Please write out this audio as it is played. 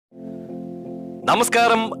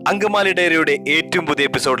നമസ്കാരം, അങ്കമാലി ഡയറിയുടെ ഏറ്റവും പുതിയ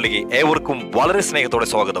എപ്പിസോഡിലേക്ക് ഏവർക്കും വളരെ സ്നേഹത്തോടെ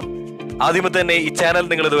സ്വാഗതം. ആദ്യമേ തന്നെ ഈ ചാനൽ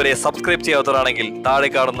നിങ്ങൾ ഇതുവരെ സബ്സ്ക്രൈബ് ചെയ്യാത്തവരാണെങ്കിൽ താഴെ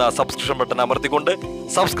കാണുന്ന സബ്സ്ക്രിപ്ഷൻ ബട്ടൺ അമർത്തിക്കൊണ്ട്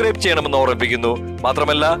സബ്സ്ക്രൈബ് ചെയ്യണമെന്ന് ഓർമ്മിപ്പിക്കുന്നു.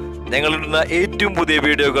 മാത്രമല്ല, ഞങ്ങളിടുന്ന ഏറ്റവും പുതിയ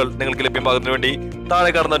വീഡിയോകൾ നിങ്ങൾക്ക് ലഭ്യമാകുന്നതിന് വേണ്ടി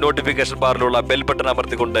താഴെ കാണുന്ന നോട്ടിഫിക്കേഷൻ ബാറിലുള്ള ബെൽ ബട്ടൺ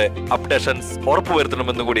അമർത്തിക്കൊണ്ട് അപ്ഡേഷൻസ്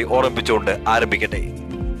ഉറപ്പുവരുത്തണമെന്ന് കൂടി ഓർമ്മിപ്പിച്ചുകൊണ്ട് ആരംഭിക്കട്ടെ.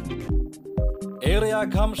 ഏറെ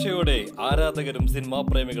ആകാംക്ഷയോടെ ആരാധകരും സിനിമാ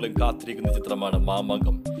പ്രേമികളും കാത്തിരിക്കുന്ന ചിത്രമാണ്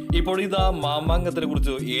മാമങ്കം. ഇപ്പോൾ ഇതാ മാമാങ്കത്തിനെ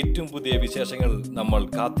കുറിച്ച് ഏറ്റവും പുതിയ വിശേഷങ്ങൾ നമ്മൾ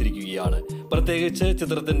കാത്തിരിക്കുകയാണ്. പ്രത്യേകിച്ച്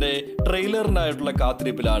ചിത്രത്തിന്റെ ട്രെയിലറിനായിട്ടുള്ള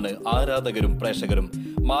കാത്തിരിപ്പിലാണ് ആരാധകരും പ്രേക്ഷകരും.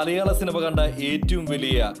 മലയാള സിനിമ കണ്ട ഏറ്റവും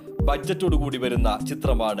വലിയ ബഡ്ജറ്റോട് കൂടി വരുന്ന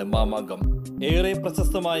ചിത്രമാണ് മാമാങ്കം. ഏറെ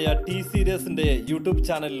പ്രശസ്തമായ ടി സീരീസിന്റെ യൂട്യൂബ്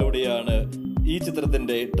ചാനലിലൂടെയാണ് ഈ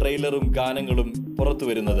ചിത്രത്തിന്റെ ട്രെയിലറും ഗാനങ്ങളും പുറത്തു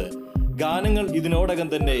വരുന്നത്. ഗാനങ്ങൾ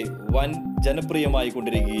ഇതിനോടകം തന്നെ വൻ ജനപ്രിയമായി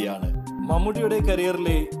കൊണ്ടിരിക്കുകയാണ്. മമ്മൂട്ടിയുടെ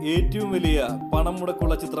കരിയറിലെ ഏറ്റവും വലിയ പണം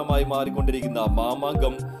മുടക്കുള്ള ചിത്രമായി മാറിക്കൊണ്ടിരിക്കുന്ന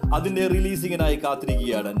മാമാങ്കം അതിന്റെ റിലീസിങ്ങിനായി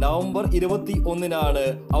കാത്തിരിക്കുകയാണ്. നവംബർ 21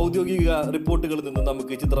 ഔദ്യോഗിക റിപ്പോർട്ടുകളിൽ നിന്ന്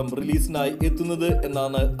നമുക്ക് ചിത്രം റിലീസിനായി എത്തുന്നത്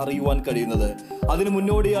എന്നാണ് അറിയുവാൻ കഴിയുന്നത്. അതിന്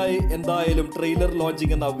മുന്നോടിയായി എന്തായാലും ട്രെയിലർ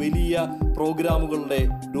ലോഞ്ചിങ് എന്ന വലിയ പ്രോഗ്രാമുകളുടെ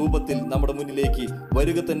രൂപത്തിൽ നമ്മുടെ മുന്നിലേക്ക്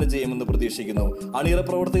വരിക തന്നെ ചെയ്യുമെന്ന് പ്രതീക്ഷിക്കുന്നു. അണിയറ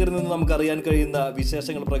പ്രവർത്തകരിൽ നിന്ന് നമുക്ക് അറിയാൻ കഴിയുന്ന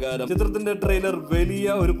വിശേഷങ്ങൾ പ്രകാരം ചിത്രത്തിന്റെ ട്രെയിലർ വലിയ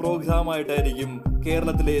ഒരു പ്രോഗ്രാമായിട്ടായിരിക്കും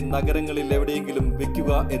കേരളത്തിലെ നഗരങ്ങളിൽ എവിടെയെങ്കിലും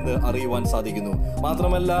വെക്കുക എന്ന് അറിയുവാൻ സാധിക്കുന്നു.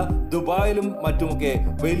 മാത്രമല്ല, ദുബായിലും മറ്റുമൊക്കെ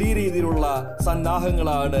വലിയ രീതിയിലുള്ള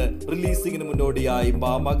സന്നാഹങ്ങളാണ് റിലീസിങ്ങിന് മുന്നോടിയായി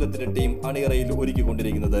മാമാങ്കത്തിന്റെ ടീം അണിയറയിൽ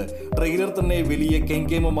ഒരുക്കിക്കൊണ്ടിരിക്കുന്നത്. ട്രെയിലർ തന്നെ വലിയ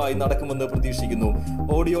കെങ്കേമമായി നടക്കുമെന്ന് പ്രതീക്ഷിക്കുന്നു.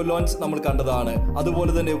 ഓഡിയോ ലോഞ്ച് നമ്മൾ കണ്ടതാണ്.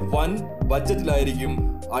 അതുപോലെ തന്നെ വൻ ബഡ്ജറ്റിലായിരിക്കും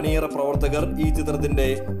അണിയറ പ്രവർത്തകർ ഈ ചിത്രത്തിന്റെ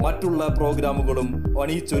മറ്റുള്ള പ്രോഗ്രാമുകളും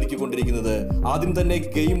അണിയിച്ചൊരുക്കിക്കൊണ്ടിരിക്കുന്നത്. ആദ്യം തന്നെ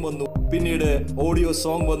ഗെയിം വന്നു, പിന്നീട് ഓഡിയോ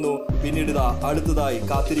സോങ് വന്നു, പിന്നീട് അടുത്തതായി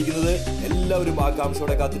കാത്തിരിക്കുന്നത് എല്ലാവരും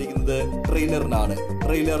ആകാംക്ഷയോടെ കാത്തിരിക്കുന്നത് ട്രെയിലറിനാണ്.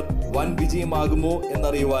 ട്രെയിലർ വൻ വിജയമാകുമോ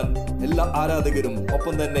എന്നറിയുവാൻ എല്ലാ ആരാധകരും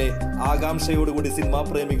ഒപ്പം തന്നെ ആകാംക്ഷയോടുകൂടി സിനിമാ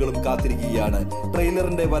പ്രേമികളും കാത്തിരിക്കുകയാണ്.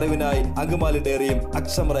 ട്രെയിലറിന്റെ വരവിനായി അങ്കമാലി ഡയറിയും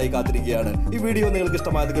അക്ഷമരായി കാത്തിരിക്കുകയാണ്. ഈ വീഡിയോ നിങ്ങൾക്ക്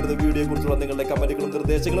ഇഷ്ടമായത് കരുതുന്ന വീഡിയോയെ കുറിച്ചുള്ള നിങ്ങളുടെ കമന്റുകളും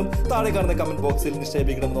നിർദ്ദേശങ്ങളും താഴെ കാണുന്ന കമന്റ് ബോക്സിൽ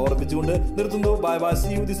നിക്ഷേപിക്കണമെന്ന് ഓർമ്മിച്ചുകൊണ്ട് നിർത്തുന്നു. Bye bye,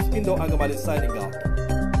 see you. This Indo Angamaly signing out.